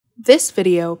This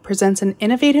video presents an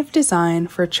innovative design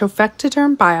for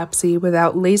trophectoderm biopsy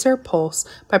without laser pulse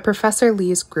by Professor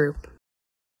Lee's group.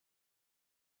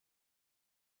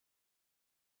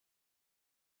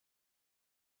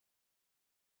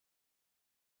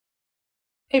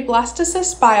 A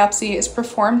blastocyst biopsy is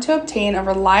performed to obtain a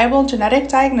reliable genetic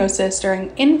diagnosis during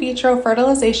in vitro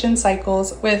fertilization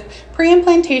cycles with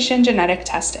pre-implantation genetic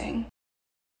testing.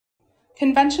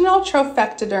 Conventional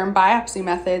trophectoderm biopsy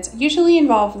methods usually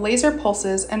involve laser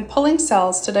pulses and pulling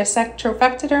cells to dissect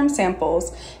trophectoderm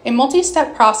samples, a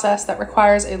multi-step process that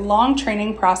requires a long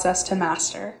training process to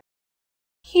master.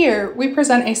 Here, we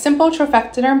present a simple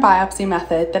trophectoderm biopsy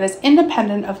method that is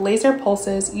independent of laser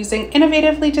pulses using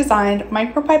innovatively designed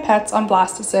micropipettes on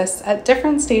blastocysts at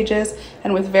different stages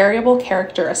and with variable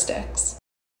characteristics.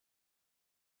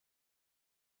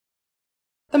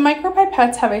 The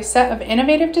micropipettes have a set of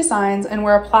innovative designs and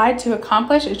were applied to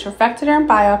accomplish a trophectoderm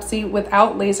biopsy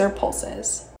without laser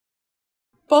pulses.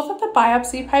 Both of the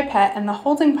biopsy pipette and the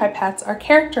holding pipettes are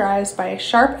characterized by a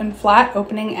sharp and flat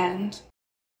opening end.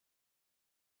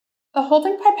 The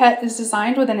holding pipette is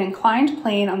designed with an inclined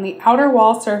plane on the outer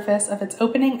wall surface of its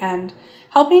opening end,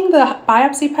 helping the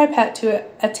biopsy pipette to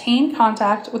attain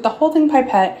contact with the holding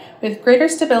pipette with greater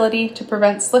stability to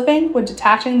prevent slipping when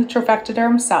detaching the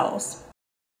trophectoderm cells.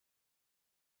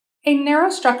 A narrow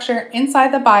structure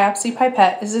inside the biopsy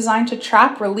pipette is designed to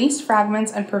trap released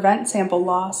fragments and prevent sample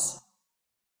loss.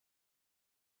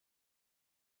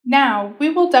 Now,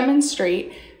 we will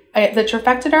demonstrate the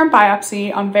trophectoderm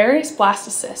biopsy on various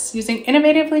blastocysts using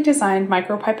innovatively designed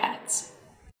micropipettes.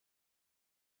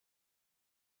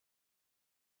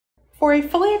 For a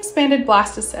fully expanded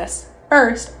blastocyst,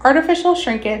 first, artificial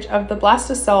shrinkage of the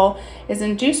blastocell is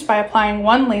induced by applying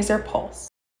one laser pulse.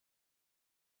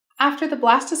 After the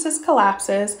blastocyst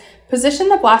collapses, position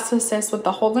the blastocyst with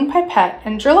the holding pipette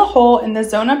and drill a hole in the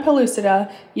zona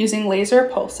pellucida using laser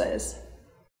pulses.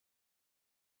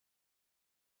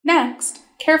 Next,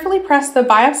 carefully press the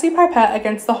biopsy pipette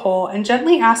against the hole and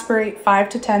gently aspirate 5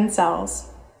 to 10 cells.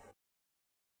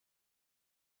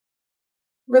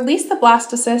 Release the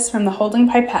blastocyst from the holding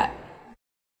pipette.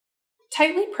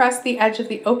 Tightly press the edge of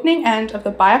the opening end of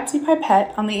the biopsy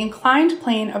pipette on the inclined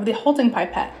plane of the holding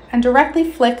pipette and directly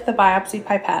flick the biopsy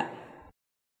pipette.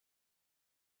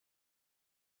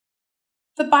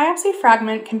 The biopsy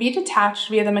fragment can be detached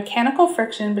via the mechanical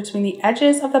friction between the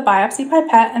edges of the biopsy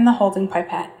pipette and the holding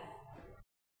pipette.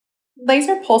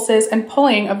 Laser pulses and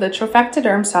pulling of the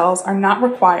trophectoderm cells are not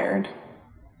required.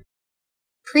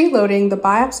 Preloading the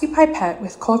biopsy pipette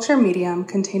with culture medium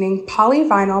containing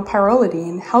polyvinyl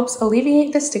pyrrolidine helps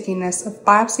alleviate the stickiness of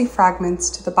biopsy fragments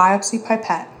to the biopsy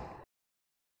pipette.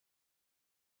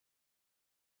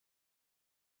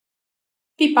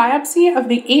 The biopsy of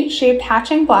the 8-shaped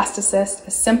hatching blastocyst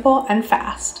is simple and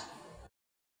fast.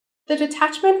 The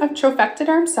detachment of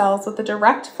trophectoderm cells with the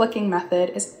direct flicking method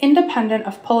is independent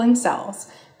of pulling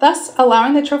cells, thus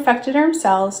allowing the trophectoderm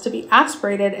cells to be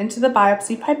aspirated into the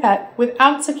biopsy pipette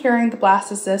without securing the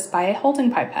blastocyst by a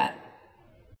holding pipette.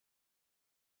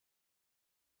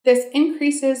 This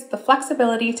increases the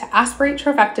flexibility to aspirate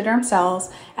trophectoderm cells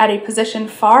at a position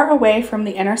far away from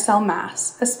the inner cell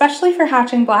mass, especially for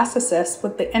hatching blastocysts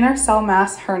with the inner cell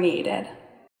mass herniated.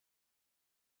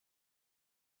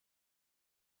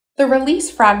 The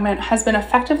release fragment has been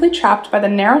effectively trapped by the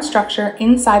narrow structure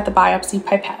inside the biopsy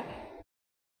pipette.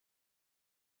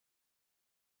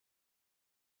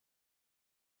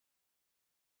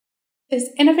 This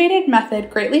innovative method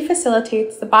greatly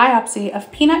facilitates the biopsy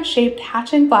of peanut-shaped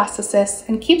hatching blastocysts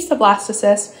and keeps the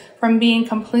blastocyst from being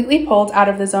completely pulled out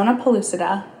of the zona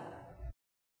pellucida.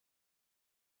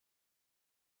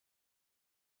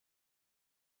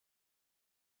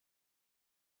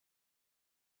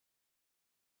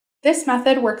 This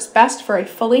method works best for a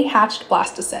fully hatched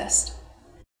blastocyst.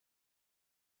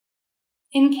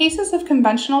 In cases of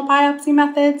conventional biopsy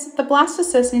methods, the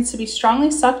blastocyst needs to be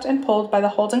strongly sucked and pulled by the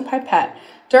holding pipette,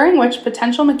 during which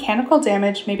potential mechanical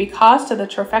damage may be caused to the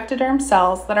trophectoderm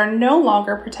cells that are no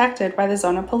longer protected by the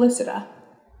zona pellucida.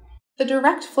 The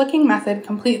direct flicking method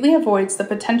completely avoids the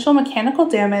potential mechanical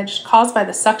damage caused by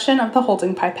the suction of the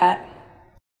holding pipette.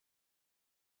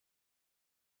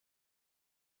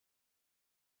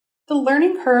 The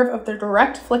learning curve of the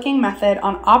direct flicking method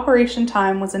on operation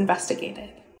time was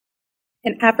investigated.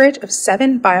 An average of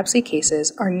 7 biopsy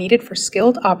cases are needed for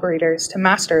skilled operators to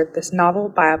master this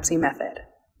novel biopsy method.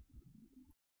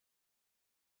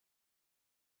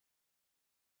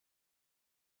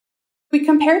 We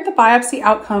compared the biopsy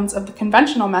outcomes of the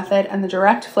conventional method and the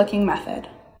direct flicking method.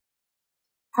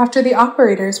 After the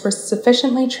operators were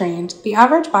sufficiently trained, the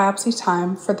average biopsy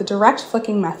time for the direct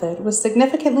flicking method was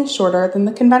significantly shorter than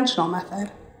the conventional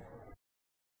method.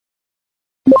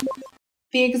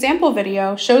 The example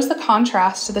video shows the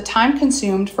contrast to the time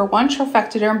consumed for one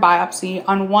trophectoderm biopsy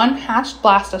on one hatched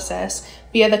blastocyst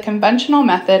via the conventional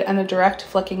method and the direct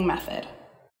flicking method.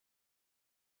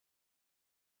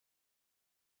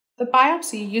 The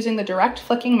biopsy using the direct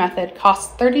flicking method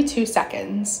costs 32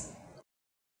 seconds.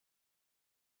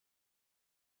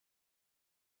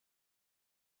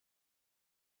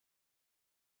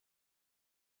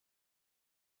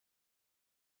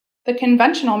 The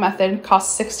conventional method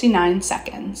costs 69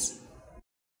 seconds.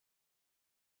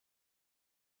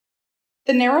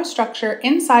 The narrow structure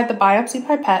inside the biopsy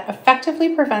pipette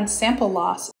effectively prevents sample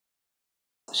loss,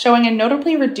 showing a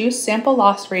notably reduced sample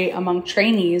loss rate among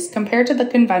trainees compared to the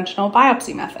conventional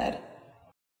biopsy method.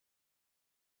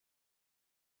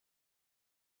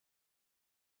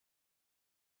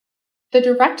 The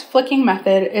direct flicking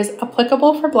method is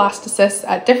applicable for blastocysts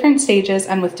at different stages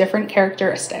and with different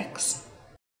characteristics.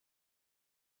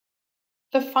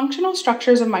 The functional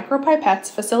structures of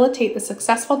micropipettes facilitate the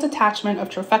successful detachment of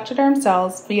trophectoderm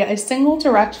cells via a single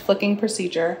direct flicking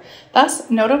procedure, thus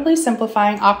notably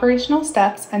simplifying operational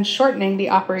steps and shortening the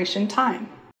operation time.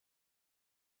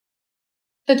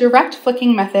 The direct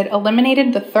flicking method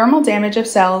eliminated the thermal damage of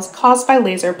cells caused by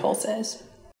laser pulses.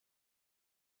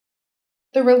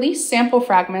 The released sample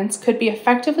fragments could be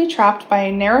effectively trapped by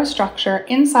a narrow structure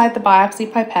inside the biopsy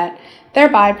pipette,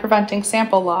 thereby preventing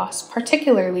sample loss,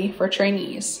 particularly for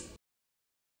trainees.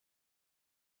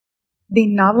 The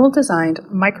novel-designed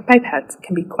micropipettes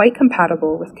can be quite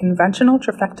compatible with conventional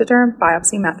trophectoderm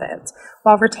biopsy methods,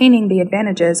 while retaining the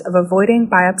advantages of avoiding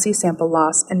biopsy sample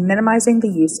loss and minimizing the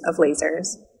use of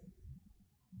lasers.